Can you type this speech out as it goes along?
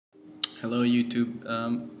Hello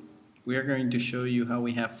YouTube. We are going to show you how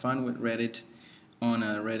we have fun with Reddit on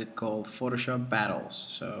a Reddit called Photoshop Battles.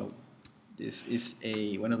 So this is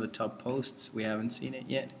one of the top posts. We haven't seen it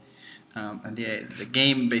yet. And the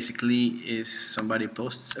game basically is somebody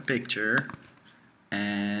posts a picture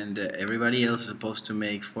and everybody else is supposed to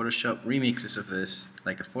make Photoshop remixes of this,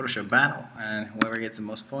 like a Photoshop battle, and whoever gets the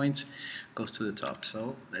most points goes to the top.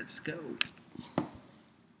 So let's go.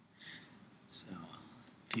 So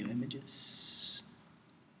few images.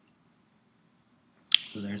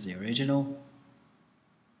 So there's the original.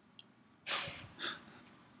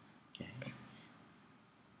 Okay.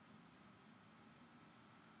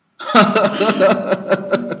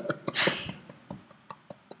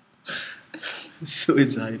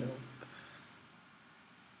 Suicidal.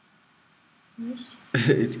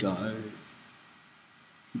 It's gone.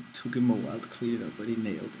 It took him a while to clean it up, but he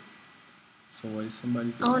nailed it. So what is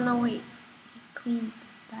somebody? Oh no, wait. He cleaned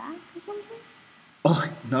the bag or something? Oh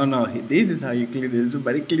no! This is how you clean it.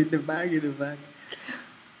 Somebody cleaned the bag in the back.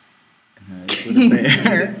 And you put it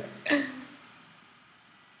there.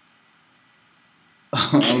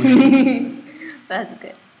 That's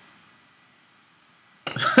good.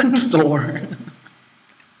 Thor.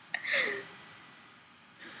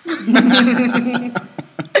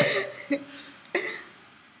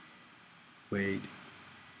 Wait.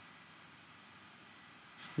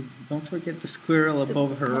 Don't forget the squirrel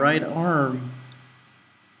above her right arm.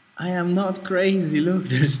 I am not crazy. Look,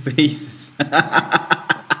 there's faces.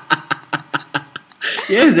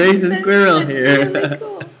 Yes, there is a squirrel here. Really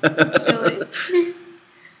cool. Really?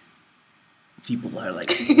 People are like,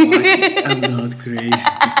 what? I'm not crazy.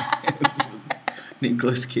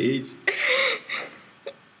 Nicolas Cage.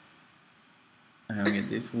 I don't get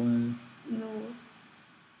this one. No.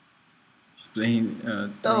 She's playing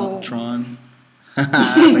Oh. Tron.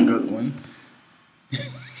 That's a good one.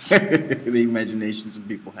 The imagination some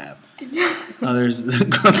people have. Oh, there's the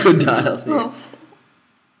crocodile here. Oh.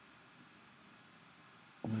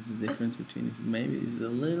 What's the difference between these? Maybe it's a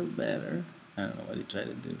little better. I don't know what he tried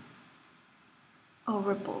to do. Oh,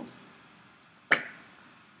 ripples.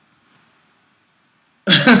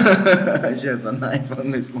 She has a knife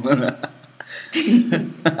on this one.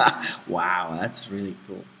 Wow, that's really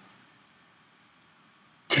cool.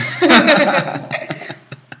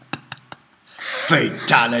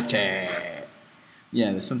 Fatality.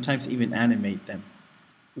 Yeah, they sometimes even animate them.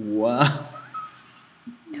 Wow.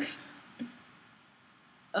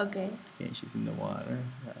 Okay. Okay, she's in the water.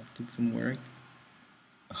 That took some work.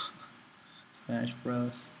 Smash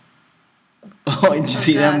Bros. Oh, did you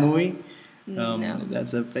see that movie? No.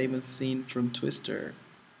 That's a famous scene from Twister.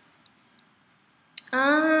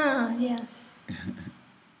 Ah, yes.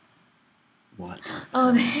 What?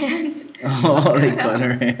 Oh, the hand. Oh, they cut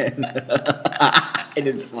her hand. And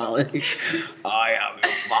it's falling. I am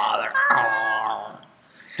your father.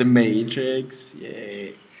 The Matrix.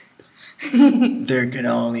 Yay. There can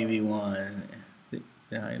only be one. The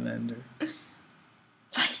Highlander.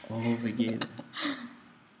 Oh, Vegeta.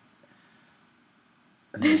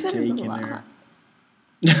 And This they're one is a taking lot.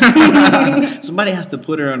 her. Somebody has to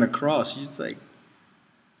put her on a cross. She's like.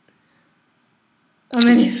 And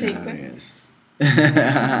then he's fake. Yes.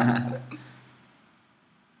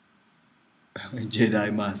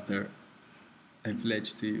 Jedi Master, I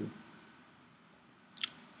pledge to you.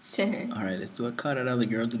 Alright, let's do a cut out of the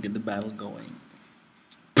girl to get the battle going.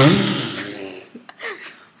 Holy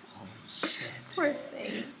shit. Poor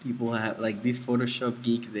thing. People have, like, these Photoshop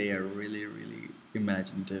geeks, they are really, really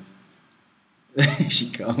imaginative. She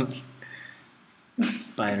comes.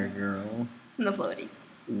 Spider Girl. No floaties.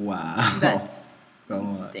 Wow. That's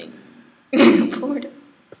Come on. thing. Portal.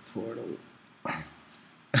 Portal.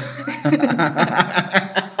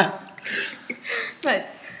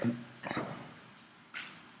 That's.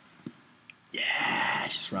 Yeah,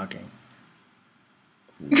 she's rocking.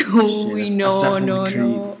 Oh, Shit, no, Assassin's no, Creed.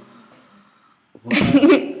 no. What?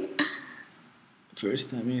 First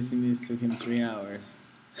time using this took him 3 hours.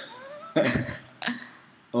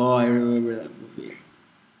 Oh, I remember that movie.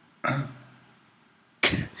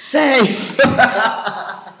 Safe!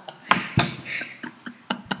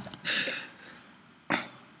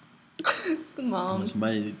 Mom.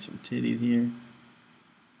 Somebody did some titties here.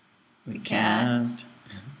 The cat.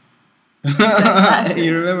 cat.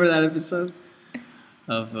 You remember that episode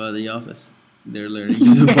of The Office? They're learning to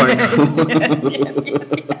do parkour.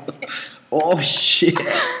 Yes. Oh shit!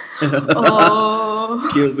 Oh.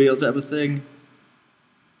 Kill Bill type of thing.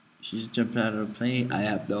 She's jumping out of a plane. I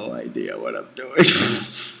have no idea what I'm doing.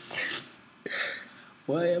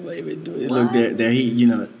 Why am I even doing it? What? Look, there he, you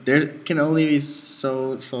know, there can only be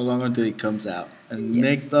so long until it comes out. And Yes.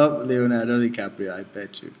 next up, Leonardo DiCaprio, I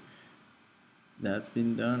bet you. That's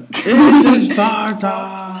been done. It's Sparta!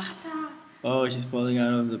 Sparta. Oh, she's falling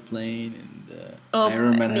out of the plane, and Oh,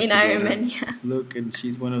 Iron Man has in to get Iron her. Man, yeah. Look, and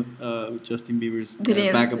she's one of Justin Bieber's The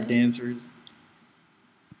backup dancers.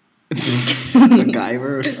 dancers.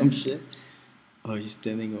 MacGyver or some shit. Oh, she's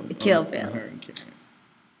standing on Kill on Bill. her and Karen.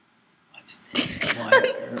 What's this?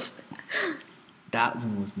 What? That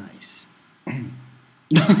one was nice.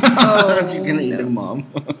 Oh, She's gonna eat the no. mom.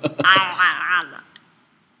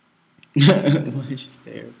 Why is she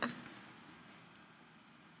there?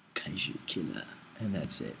 Kaiju killer, and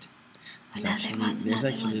that's it. There's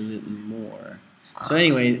actually a little more. So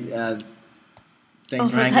anyway, thanks for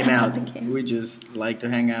forgot hanging about out. the game. We just like to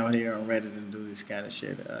hang out here on Reddit and do this kind of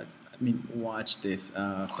shit. I mean, watch this.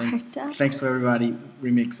 Thanks to everybody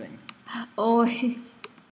remixing. Oh.